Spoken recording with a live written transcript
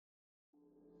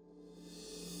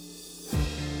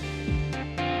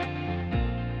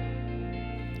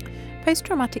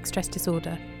Post-traumatic stress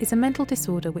disorder is a mental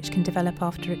disorder which can develop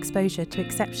after exposure to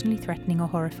exceptionally threatening or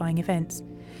horrifying events.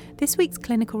 This week's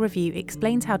clinical review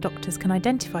explains how doctors can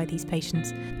identify these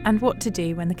patients and what to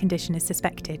do when the condition is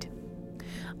suspected.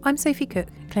 I'm Sophie Cook,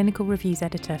 Clinical Reviews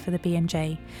Editor for the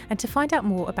BMJ, and to find out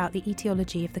more about the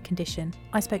etiology of the condition,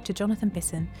 I spoke to Jonathan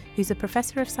Bisson, who's a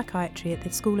Professor of Psychiatry at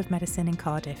the School of Medicine in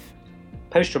Cardiff.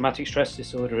 Post-traumatic stress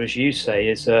disorder, as you say,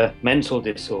 is a mental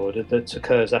disorder that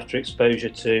occurs after exposure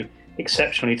to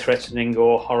exceptionally threatening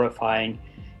or horrifying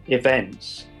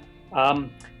events.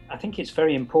 I think it's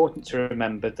very important to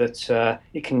remember that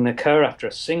it can occur after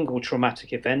a single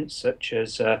traumatic event, such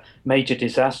as a major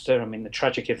disaster. The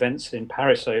tragic events in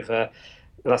Paris over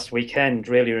last weekend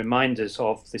really remind us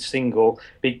of the single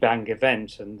Big Bang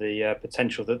event and the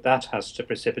potential that has to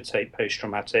precipitate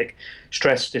post-traumatic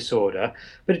stress disorder.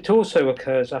 But it also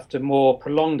occurs after more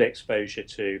prolonged exposure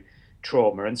to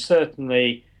trauma, and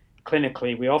certainly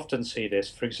clinically, we often see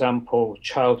this. For example,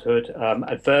 childhood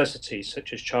adversities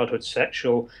such as childhood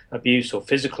sexual abuse or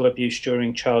physical abuse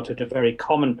during childhood are very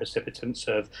common precipitants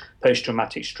of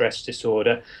post-traumatic stress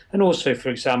disorder. And also, for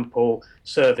example,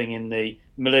 serving in the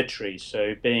military,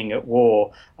 so being at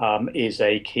war, is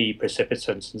a key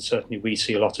precipitant. And certainly we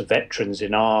see a lot of veterans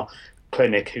in our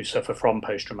clinic who suffer from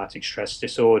post-traumatic stress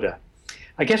disorder.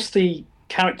 I guess the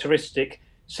characteristic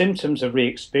symptoms of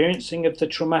re-experiencing of the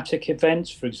traumatic events,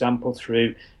 for example,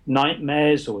 through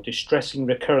nightmares or distressing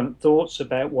recurrent thoughts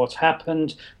about what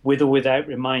happened, with or without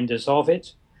reminders of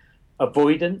it,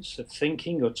 avoidance of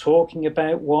thinking or talking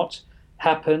about what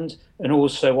happened, and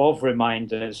also of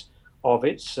reminders of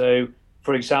it. So,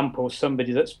 for example,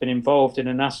 somebody that's been involved in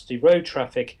a nasty road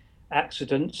traffic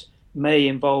accident may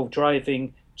involve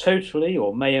driving totally,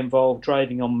 or may involve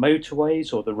driving on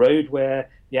motorways or the road where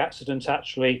the accident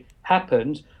actually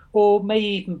happened, or may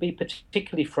even be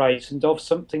particularly frightened of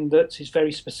something that is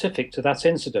very specific to that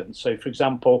incident. So, for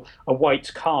example, a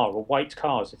white car or white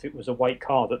cars, if it was a white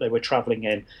car that they were travelling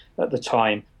in at the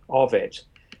time of it.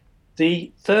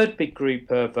 The third big group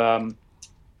of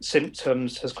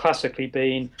symptoms has classically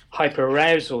been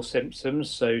hyperarousal symptoms,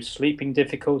 so sleeping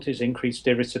difficulties, increased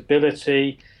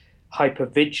irritability,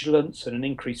 hypervigilance, and an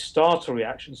increased startle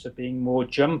reaction, so being more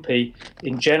jumpy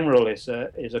in general is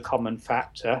a common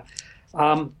factor.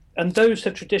 And those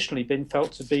have traditionally been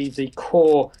felt to be the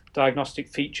core diagnostic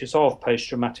features of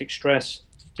post-traumatic stress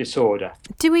disorder.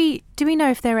 Do we know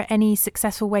if there are any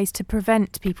successful ways to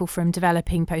prevent people from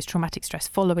developing post-traumatic stress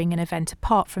following an event,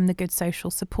 apart from the good social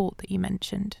support that you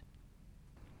mentioned?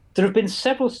 There have been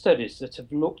several studies that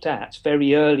have looked at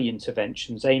very early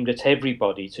interventions aimed at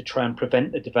everybody to try and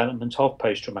prevent the development of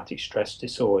post-traumatic stress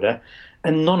disorder,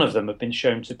 and none of them have been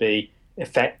shown to be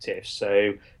effective.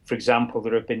 So, for example,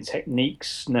 there have been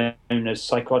techniques known as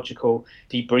psychological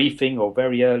debriefing or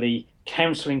very early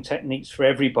counselling techniques for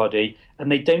everybody,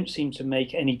 and they don't seem to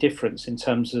make any difference in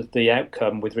terms of the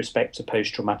outcome with respect to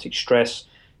post-traumatic stress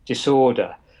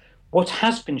disorder. What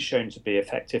has been shown to be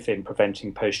effective in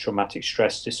preventing post-traumatic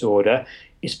stress disorder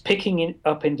is picking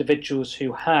up individuals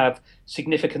who have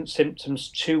significant symptoms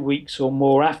 2 weeks or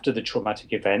more after the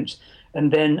traumatic event, and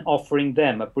then offering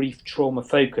them a brief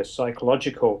trauma-focused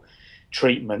psychological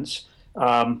treatments,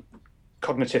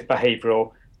 cognitive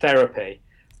behavioural therapy.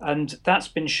 And that's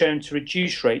been shown to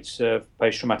reduce rates of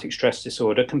post-traumatic stress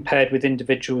disorder compared with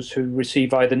individuals who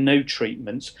receive either no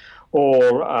treatment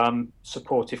or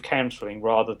supportive counselling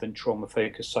rather than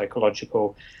trauma-focused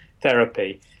psychological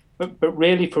therapy. But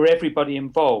really, for everybody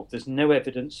involved, there's no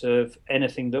evidence of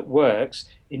anything that works.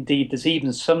 Indeed, there's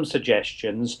even some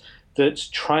suggestions that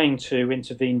trying to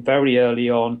intervene very early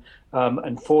on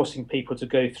and forcing people to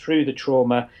go through the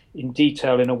trauma in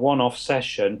detail in a one-off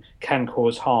session can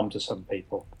cause harm to some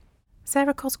people.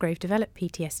 Sarah Cosgrove developed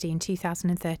PTSD in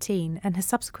 2013 and has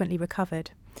subsequently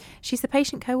recovered. She's the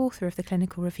patient co-author of the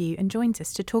clinical review and joins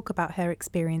us to talk about her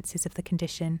experiences of the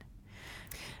condition.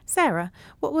 Sarah,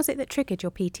 what was it that triggered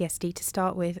your PTSD to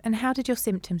start with, and how did your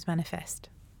symptoms manifest?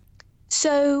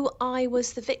 So I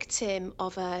was the victim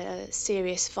of a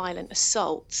serious violent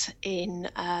assault in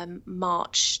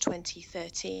March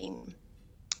 2013.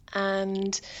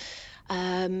 And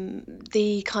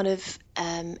the kind of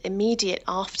immediate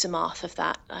aftermath of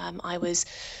that, I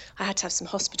had to have some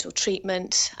hospital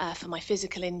treatment for my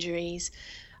physical injuries,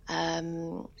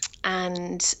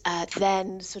 and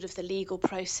then sort of the legal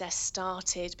process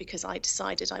started because I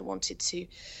decided I wanted to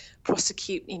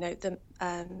prosecute, the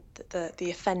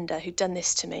offender who'd done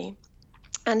this to me.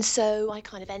 And so I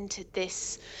kind of entered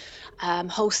this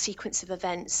whole sequence of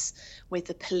events with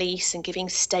the police and giving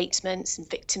statements, and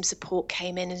victim support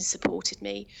came in and supported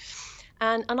me.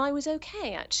 And I was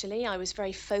okay, actually. I was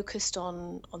very focused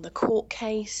on the court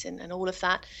case and all of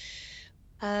that.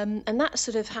 And that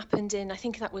sort of happened I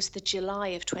think that was the July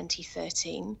of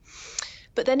 2013.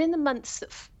 But then in the months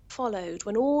that followed,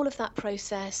 when all of that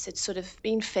process had sort of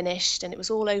been finished and it was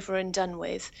all over and done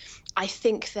with, I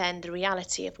think then the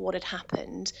reality of what had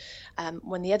happened,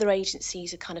 when the other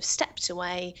agencies had kind of stepped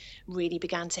away, really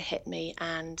began to hit me.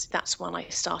 And that's when I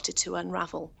started to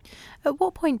unravel. At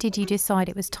what point did you decide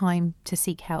it was time to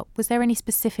seek help? Was there any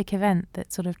specific event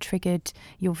that sort of triggered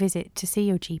your visit to see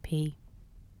your GP?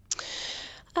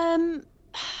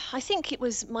 I think it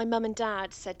was my mum and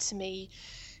dad said to me,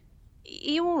 "Are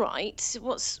you all right?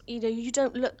 You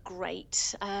don't look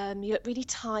great. You look really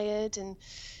tired." And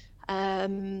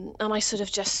I sort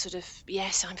of,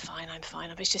 yes, I'm fine.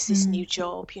 It's just this new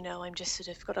job, I'm just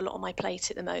sort of got a lot on my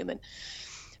plate at the moment.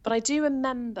 But I do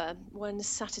remember one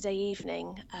Saturday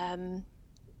evening,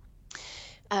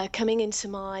 coming into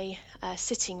my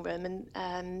sitting room,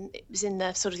 and it was in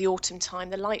the sort of the autumn time.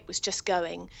 The light was just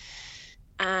going,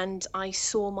 and I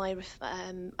saw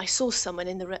someone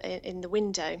in the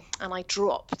window, and I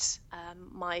dropped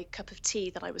my cup of tea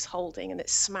that I was holding, and it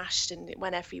smashed and it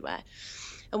went everywhere.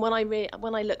 And when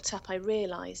I looked up, I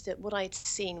realised that what I'd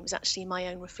seen was actually my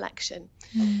own reflection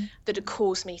that had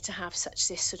caused me to have such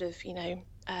this sort of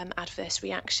adverse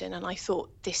reaction. And I thought,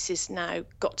 this is now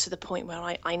got to the point where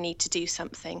I need to do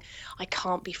something. I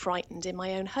can't be frightened in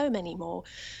my own home anymore.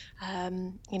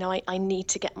 I need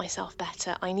to get myself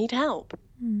better. I need help.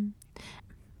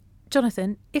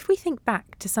 Jonathan, if we think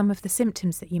back to some of the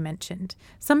symptoms that you mentioned,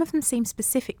 some of them seem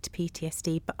specific to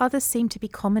PTSD, but others seem to be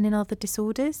common in other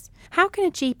disorders. How can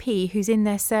a GP who's in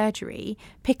their surgery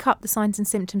pick up the signs and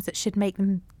symptoms that should make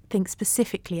them think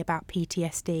specifically about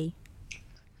PTSD?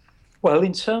 Well,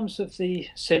 in terms of the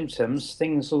symptoms,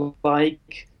 things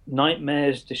like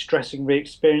nightmares, distressing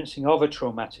re-experiencing of a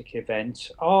traumatic event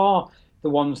are the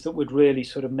ones that would really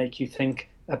sort of make you think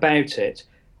about it.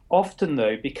 Often,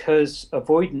 though, because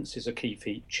avoidance is a key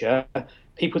feature,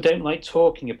 people don't like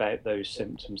talking about those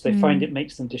symptoms. They find it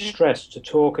makes them distressed to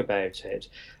talk about it.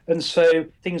 And so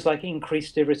things like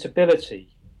increased irritability,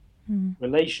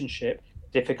 relationship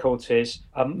difficulties,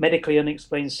 medically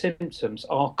unexplained symptoms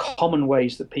are common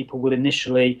ways that people will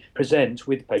initially present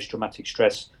with post-traumatic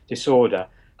stress disorder.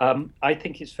 I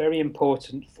think it's very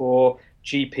important for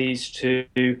GPs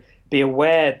to be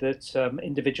aware that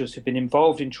individuals who've been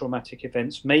involved in traumatic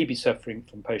events may be suffering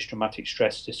from post-traumatic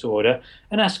stress disorder,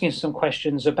 and asking some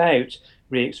questions about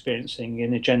re-experiencing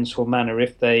in a gentle manner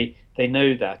if they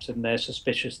know that and they're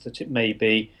suspicious that it may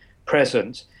be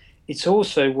present. It's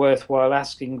also worthwhile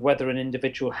asking whether an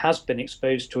individual has been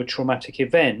exposed to a traumatic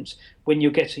event when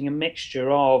you're getting a mixture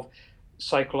of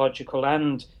psychological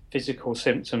and physical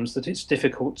symptoms that it's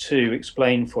difficult to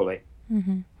explain fully.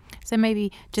 So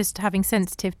maybe just having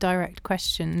sensitive, direct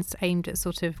questions aimed at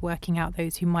sort of working out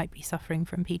those who might be suffering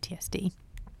from PTSD.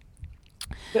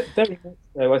 Very much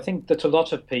so. I think that a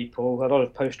lot of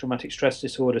post-traumatic stress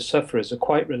disorder sufferers are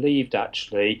quite relieved,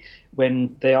 actually,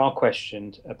 when they are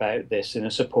questioned about this in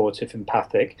a supportive,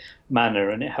 empathic manner,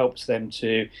 and it helps them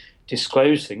to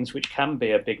disclose things, which can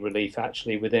be a big relief,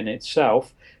 actually, within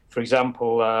itself. For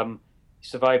example,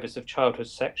 survivors of childhood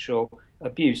sexual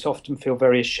abuse often feel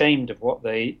very ashamed of what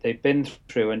they've been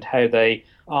through and how they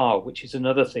are, which is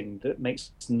another thing that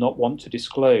makes them not want to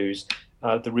disclose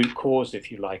the root cause,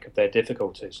 if you like, of their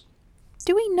difficulties.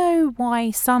 Do we know why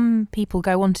some people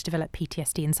go on to develop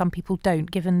PTSD and some people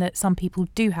don't, given that some people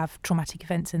do have traumatic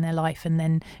events in their life and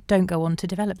then don't go on to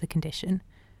develop the condition?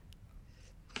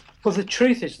 Well, the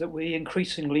truth is that we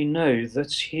increasingly know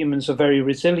that humans are very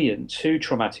resilient to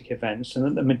traumatic events, and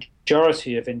that the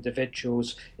majority of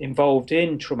individuals involved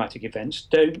in traumatic events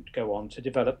don't go on to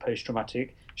develop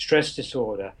post-traumatic stress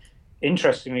disorder.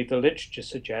 Interestingly, the literature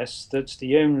suggests that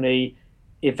the only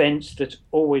event that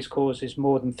always causes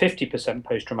more than 50%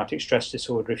 post-traumatic stress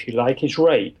disorder, if you like, is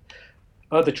rape.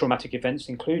 Other traumatic events,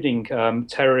 including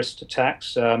terrorist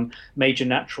attacks, major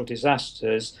natural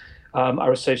disasters,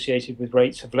 are associated with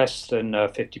rates of less than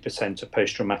 50% of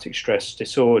post-traumatic stress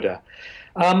disorder.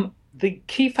 The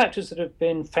key factors that have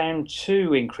been found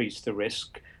to increase the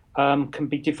risk can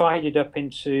be divided up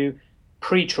into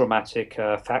pre-traumatic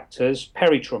factors,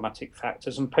 peri-traumatic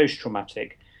factors, and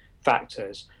post-traumatic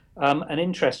factors. And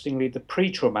interestingly, the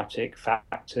pre-traumatic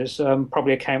factors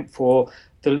probably account for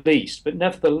the least. But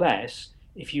nevertheless,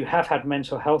 if you have had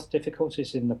mental health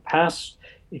difficulties in the past,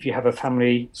 if you have a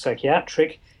family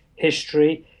psychiatric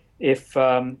history, if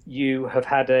you have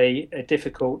had a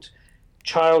difficult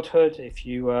childhood, if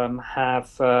you have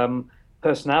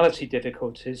personality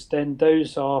difficulties, then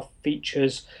those are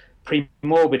features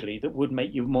premorbidly that would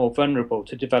make you more vulnerable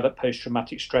to develop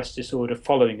post-traumatic stress disorder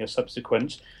following a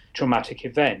subsequent traumatic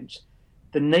event.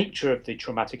 The nature of the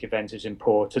traumatic event is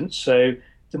important. So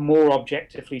the more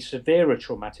objectively severe a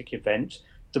traumatic event,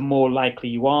 the more likely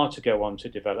you are to go on to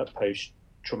develop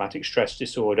post-traumatic stress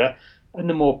disorder, and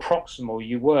the more proximal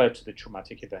you were to the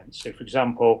traumatic event. So, for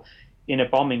example, in a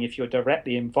bombing, if you're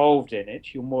directly involved in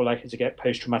it, you're more likely to get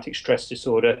post-traumatic stress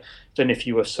disorder than if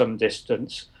you were some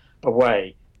distance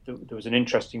away. There was an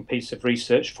interesting piece of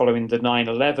research following the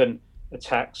 9/11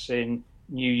 attacks in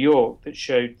New York that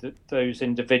showed that those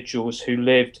individuals who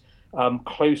lived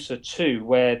closer to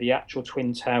where the actual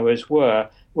Twin Towers were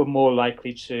more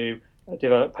likely to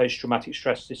develop post-traumatic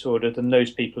stress disorder than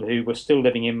those people who were still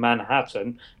living in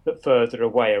Manhattan but further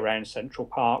away around Central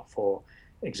Park, for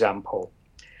example.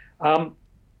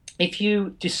 If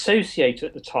you dissociate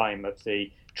at the time of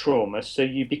the trauma, so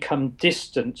you become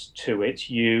distant to it,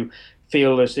 you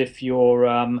feel as if you're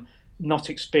not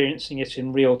experiencing it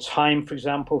in real time, for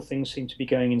example, things seem to be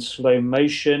going in slow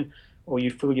motion, or you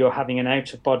feel you're having an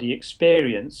out-of-body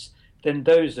experience, then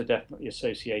those are definitely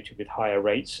associated with higher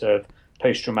rates of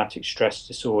post-traumatic stress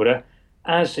disorder,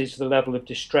 as is the level of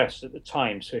distress at the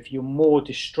time. So if you're more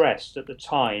distressed at the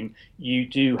time, you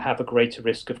do have a greater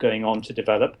risk of going on to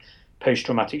develop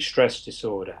post-traumatic stress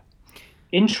disorder.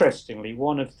 Interestingly,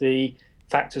 one of the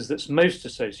factors that's most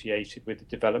associated with the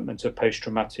development of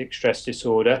post-traumatic stress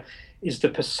disorder is the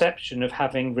perception of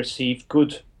having received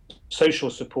good social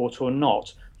support or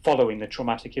not following the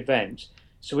traumatic event.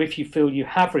 So if you feel you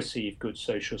have received good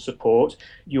social support,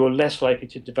 you're less likely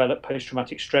to develop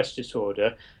post-traumatic stress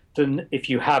disorder than if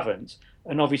you haven't.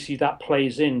 And obviously that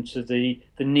plays into the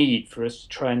need for us to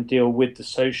try and deal with the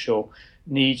social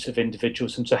needs of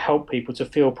individuals and to help people to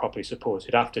feel properly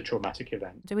supported after traumatic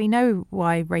events. Do we know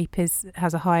why rape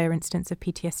has a higher incidence of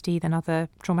PTSD than other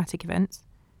traumatic events?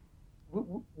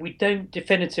 We don't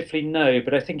definitively know,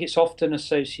 but I think it's often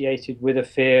associated with a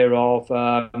fear of,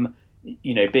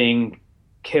 being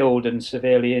killed and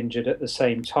severely injured at the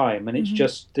same time. And it's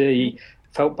just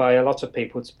felt by a lot of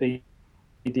people to be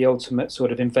the ultimate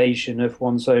sort of invasion of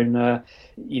one's own,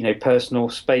 personal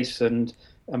space and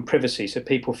privacy. So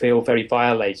people feel very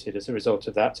violated as a result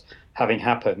of that having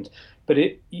happened. But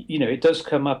it does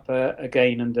come up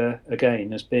again and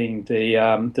again as being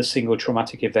the single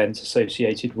traumatic event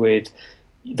associated with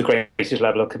the greatest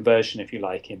level of conversion, if you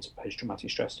like, into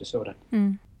post-traumatic stress disorder.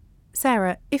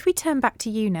 Sarah, if we turn back to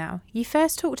you now, you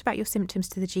first talked about your symptoms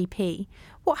to the GP.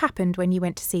 What happened when you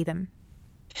went to see them?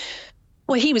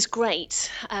 Well, he was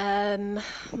great.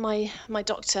 My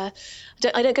doctor,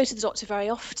 I don't go to the doctor very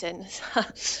often,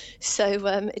 so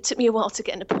it took me a while to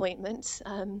get an appointment,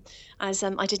 as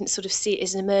I didn't sort of see it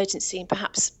as an emergency, and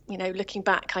perhaps looking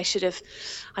back, I should have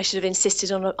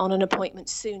insisted on an appointment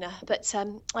sooner. But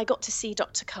I got to see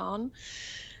Dr. Khan,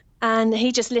 and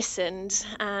he just listened,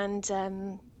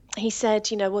 and he said,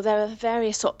 well, there are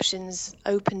various options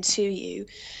open to you.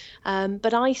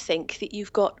 But I think that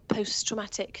you've got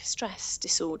post-traumatic stress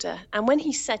disorder. And when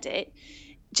he said it,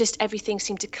 just everything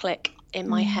seemed to click in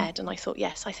my head. And I thought,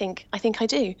 yes, I think I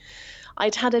do.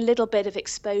 I'd had a little bit of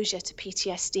exposure to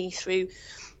PTSD through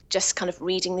just kind of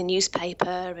reading the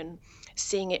newspaper and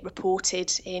seeing it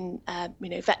reported in,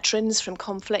 veterans from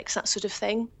conflicts, that sort of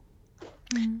thing.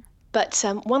 But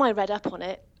when I read up on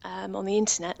it on the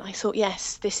internet, I thought,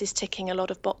 yes, this is ticking a lot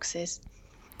of boxes.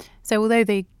 So although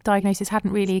the diagnosis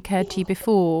hadn't really occurred to you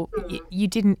before,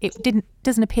 it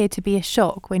doesn't appear to be a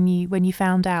shock when you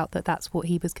found out that that's what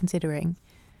he was considering.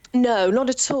 No, not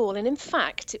at all. And in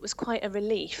fact, it was quite a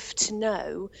relief to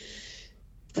know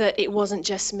that it wasn't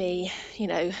just me,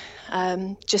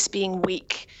 just being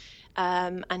weak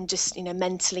and just,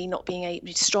 mentally not being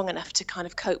strong enough to kind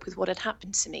of cope with what had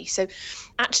happened to me. So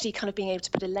actually kind of being able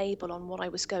to put a label on what I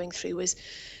was going through was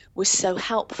so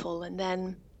helpful. And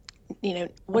then,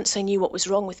 once I knew what was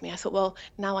wrong with me, I thought, well,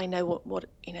 now I know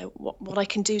what I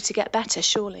can do to get better,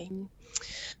 surely.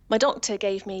 My doctor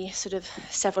gave me sort of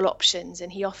several options, and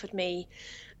he offered me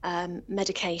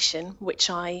medication, which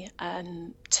I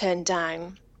turned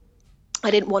down. I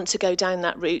didn't want to go down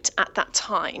that route at that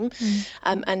time,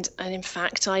 and in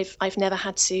fact, I've never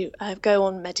had to go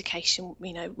on medication,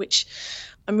 which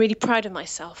I'm really proud of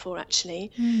myself for,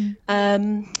 actually.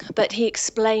 But he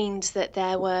explained that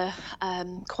there were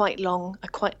quite a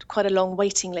long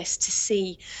waiting list to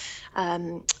see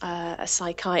a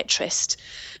psychiatrist.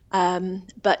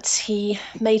 But he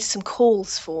made some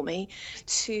calls for me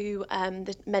to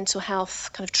the mental health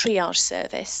kind of triage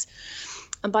service.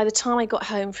 And by the time I got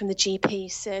home from the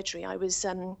GP surgery, I was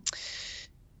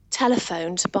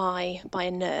telephoned by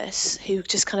a nurse who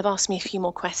just kind of asked me a few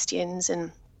more questions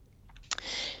and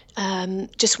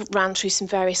just ran through some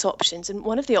various options. And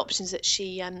one of the options that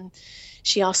she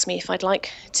asked me if I'd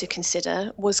like to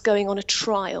consider was going on a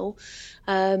trial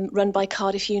run by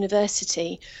Cardiff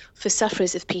University for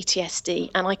sufferers of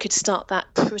PTSD, and I could start that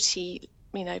pretty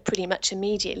much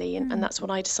immediately, and that's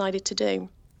what I decided to do.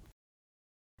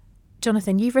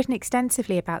 Jonathan, you've written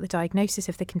extensively about the diagnosis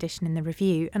of the condition in the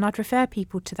review, and I'd refer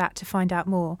people to that to find out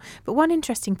more. But one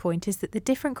interesting point is that the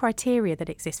different criteria that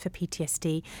exist for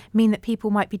PTSD mean that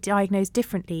people might be diagnosed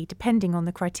differently depending on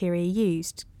the criteria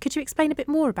used. Could you explain a bit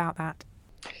more about that?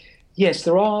 Yes,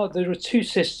 there are two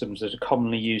systems that are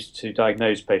commonly used to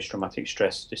diagnose post-traumatic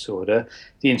stress disorder: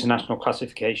 the International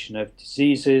Classification of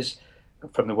Diseases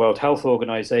from the World Health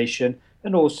Organization,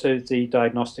 and also the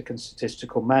Diagnostic and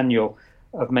Statistical Manual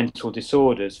of Mental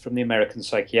Disorders from the American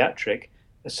Psychiatric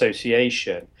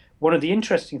Association. One of the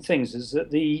interesting things is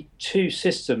that the two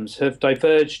systems have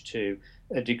diverged to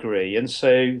a degree, and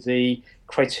so the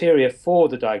criteria for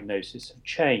the diagnosis have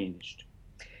changed.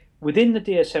 Within the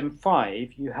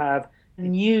DSM-5, you have a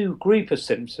new group of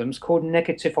symptoms called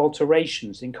negative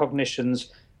alterations in cognitions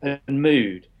and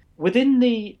mood. Within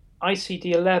the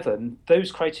ICD-11,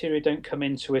 those criteria don't come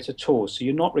into it at all, so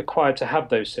you're not required to have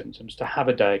those symptoms to have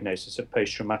a diagnosis of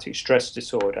post-traumatic stress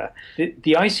disorder. The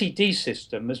ICD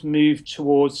system has moved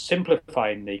towards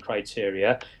simplifying the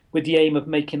criteria with the aim of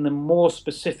making them more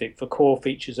specific for core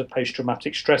features of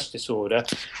post-traumatic stress disorder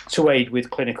to aid with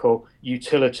clinical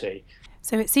utility.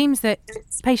 So it seems that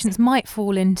patients might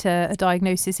fall into a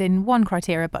diagnosis in one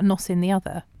criteria but not in the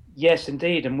other. Yes,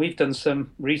 indeed, and we've done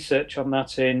some research on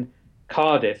that in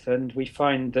Cardiff, and we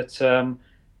find that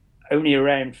only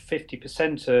around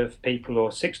 50% of people or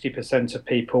 60% of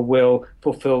people will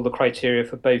fulfill the criteria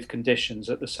for both conditions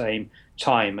at the same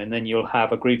time. And then you'll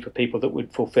have a group of people that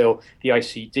would fulfill the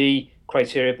ICD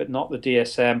criteria but not the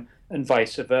DSM, and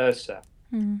vice versa.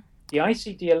 The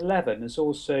ICD-11 has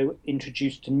also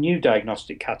introduced a new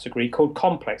diagnostic category called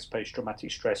complex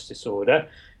post-traumatic stress disorder,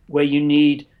 where you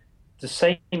need the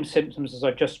same symptoms as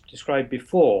I've just described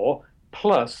before,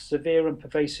 plus severe and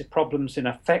pervasive problems in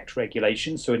affect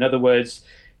regulation. So in other words,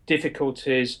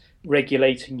 difficulties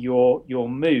regulating your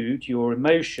mood, your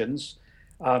emotions,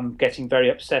 getting very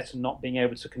upset and not being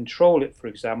able to control it, for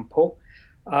example.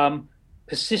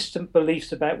 Persistent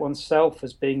beliefs about oneself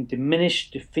as being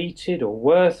diminished, defeated, or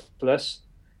worthless,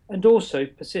 and also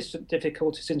persistent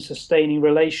difficulties in sustaining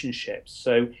relationships,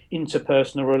 so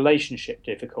interpersonal relationship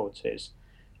difficulties.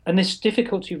 And this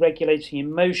difficulty regulating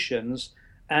emotions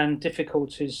and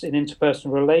difficulties in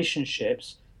interpersonal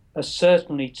relationships are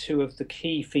certainly two of the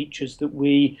key features that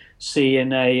we see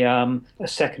in a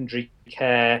secondary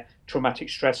care traumatic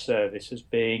stress service as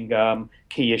being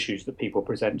key issues that people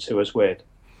present to us with.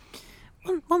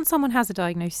 Once someone has a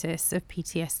diagnosis of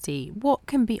PTSD, what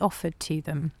can be offered to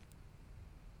them?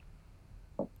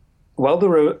 Well,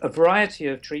 there are a variety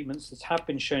of treatments that have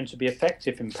been shown to be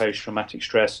effective in post-traumatic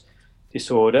stress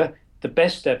disorder. The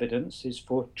best evidence is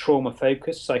for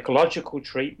trauma-focused psychological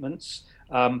treatments,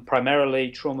 primarily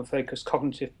trauma-focused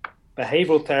cognitive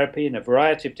behavioral therapy in a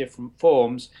variety of different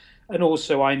forms, and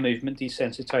also eye movement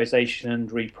desensitization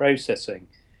and reprocessing.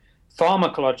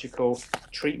 Pharmacological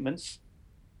treatments,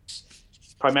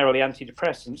 primarily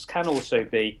antidepressants, can also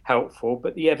be helpful,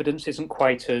 but the evidence isn't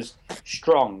quite as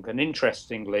strong. And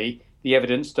interestingly, the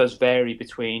evidence does vary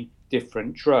between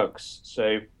different drugs.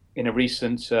 So in a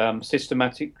recent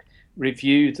systematic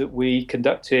review that we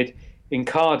conducted in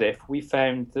Cardiff, we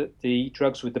found that the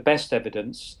drugs with the best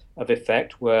evidence of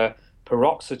effect were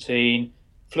paroxetine,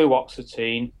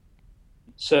 fluoxetine,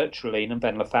 sertraline, and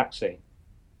venlafaxine.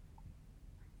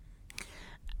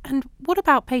 And what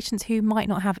about patients who might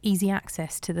not have easy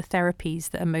access to the therapies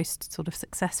that are most sort of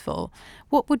successful?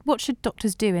 What should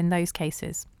doctors do in those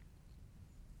cases?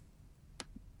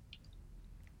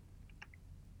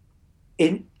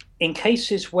 In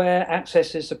cases where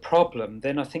access is a problem,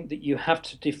 then I think that you have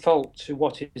to default to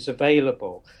what is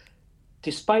available.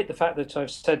 Despite the fact that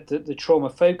I've said that the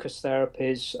trauma-focused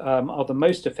therapies are the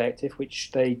most effective,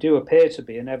 which they do appear to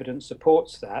be, and evidence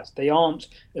supports that, they aren't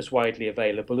as widely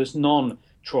available as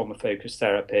non-trauma-focused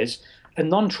therapies. And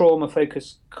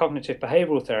non-trauma-focused cognitive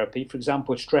behavioral therapy, for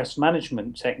example, stress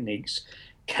management techniques,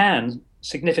 can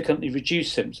significantly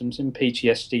reduce symptoms in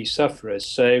PTSD sufferers.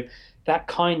 So that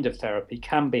kind of therapy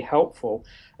can be helpful.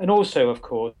 And also, of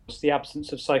course, the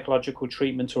absence of psychological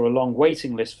treatment or a long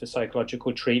waiting list for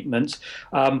psychological treatment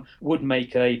would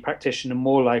make a practitioner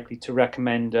more likely to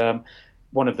recommend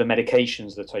one of the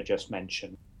medications that I just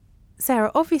mentioned.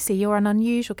 Sarah, obviously you're an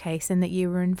unusual case in that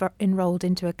you were enrolled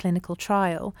into a clinical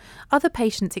trial. Other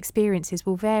patients' experiences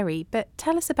will vary, but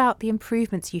tell us about the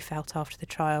improvements you felt after the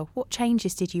trial. What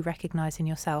changes did you recognise in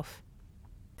yourself?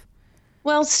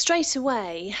 Well, straight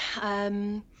away,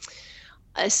 some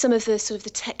of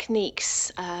the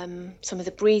techniques, some of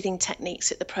the breathing techniques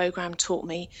that the programme taught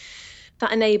me,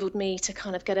 that enabled me to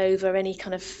kind of get over any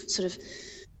kind of sort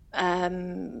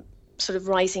of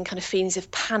rising kind of feelings of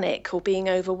panic or being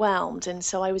overwhelmed. And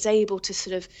so I was able to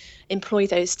sort of employ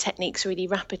those techniques really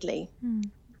rapidly.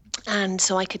 And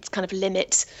so I could kind of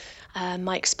limit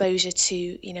my exposure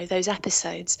to, those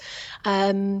episodes.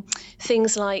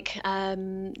 Things like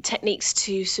techniques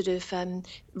to sort of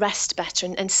rest better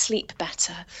and sleep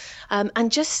better.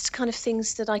 And just kind of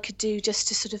things that I could do just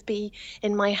to sort of be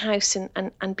in my house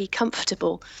and be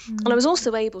comfortable. And I was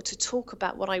also able to talk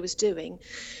about what I was doing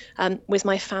with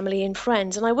my family and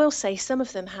friends. And I will say some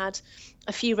of them had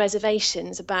a few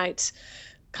reservations about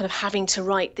kind of having to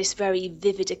write this very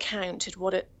vivid account of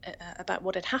about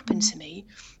what had happened to me,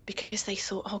 because they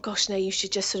thought, oh gosh, no, you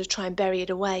should just sort of try and bury it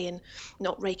away and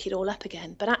not rake it all up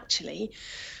again. But actually,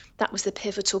 that was the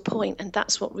pivotal point, and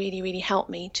that's what really, really helped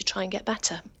me to try and get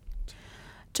better.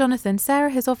 Jonathan,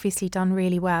 Sarah has obviously done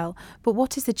really well, but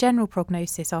what is the general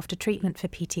prognosis after treatment for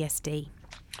PTSD?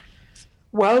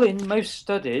 Well, in most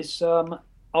studies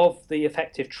of the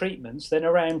effective treatments, then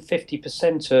around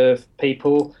 50% of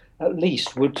people at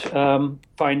least would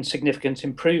find significant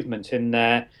improvement in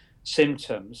their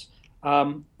symptoms.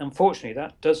 Unfortunately,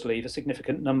 that does leave a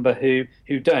significant number who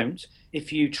don't.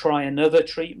 If you try another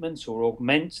treatment or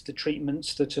augment the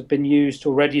treatments that have been used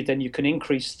already, then you can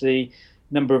increase the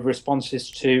number of responses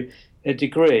to a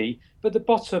degree. But the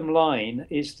bottom line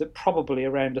is that probably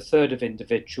around a third of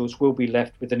individuals will be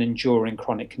left with an enduring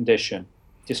chronic condition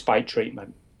despite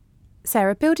treatment.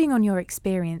 Sarah, building on your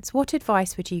experience, what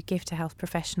advice would you give to health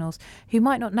professionals who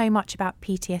might not know much about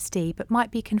PTSD but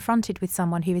might be confronted with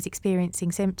someone who is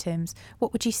experiencing symptoms?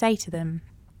 What would you say to them?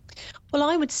 Well,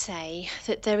 I would say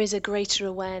that there is a greater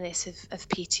awareness of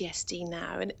PTSD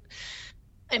now. And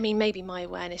I mean, maybe my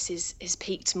awareness is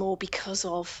peaked more because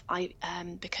of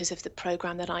the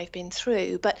programme that I've been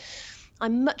through. But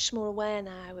I'm much more aware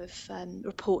now of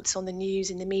reports on the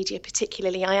news, in the media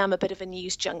particularly. I am a bit of a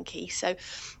news junkie, so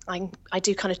I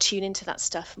do kind of tune into that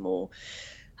stuff more.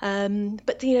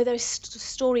 But there's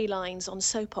storylines on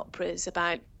soap operas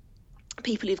about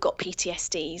people who've got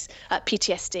PTSD.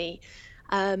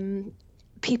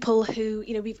 People who,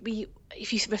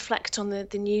 if you reflect on the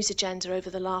news agenda over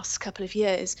the last couple of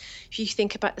years, if you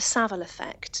think about the Savile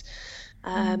effect,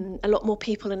 a lot more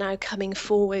people are now coming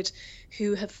forward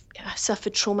who have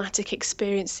suffered traumatic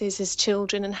experiences as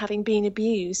children and having been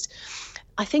abused.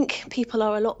 I think people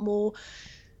are a lot more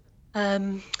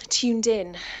tuned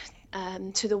in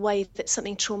to the way that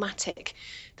something traumatic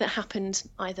that happened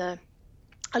either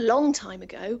a long time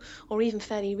ago or even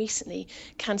fairly recently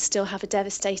can still have a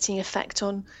devastating effect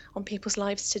on people's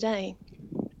lives today.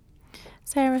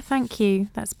 Sarah, thank you.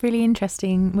 That's really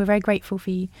interesting. We're very grateful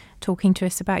for you talking to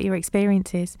us about your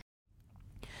experiences.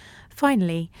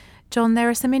 Finally, John, there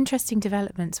are some interesting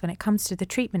developments when it comes to the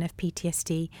treatment of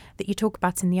PTSD that you talk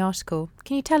about in the article.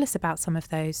 Can you tell us about some of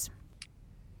those?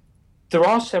 There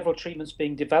are several treatments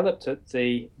being developed at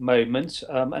the moment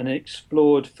and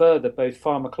explored further, both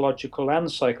pharmacological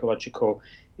and psychological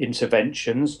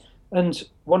interventions. And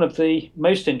one of the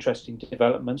most interesting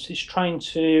developments is trying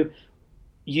to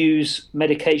use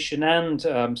medication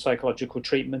and psychological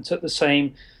treatment at the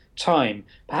same time,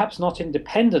 perhaps not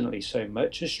independently so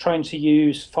much as trying to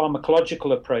use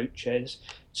pharmacological approaches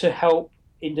to help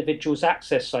individuals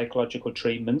access psychological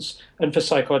treatments and for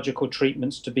psychological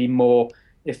treatments to be more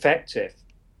effective.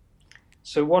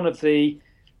 So one of the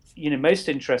most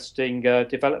interesting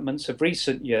developments of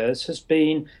recent years has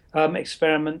been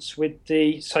experiments with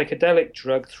the psychedelic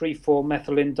drug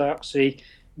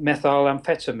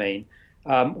 3,4-methylenedioxymethylamphetamine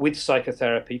with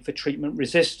psychotherapy for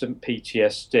treatment-resistant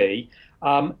PTSD.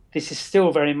 This is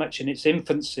still very much in its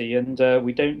infancy, and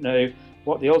we don't know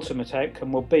what the ultimate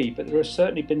outcome will be, but there has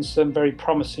certainly been some very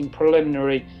promising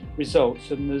preliminary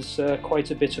results, and there's quite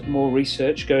a bit of more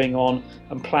research going on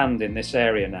and planned in this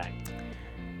area now.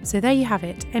 So there you have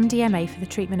it, MDMA for the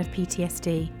treatment of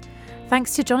PTSD.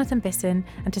 Thanks to Jonathan Bisson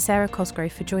and to Sarah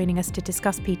Cosgrove for joining us to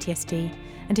discuss PTSD.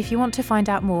 And if you want to find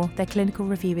out more, their clinical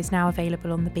review is now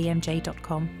available on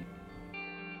thebmj.com.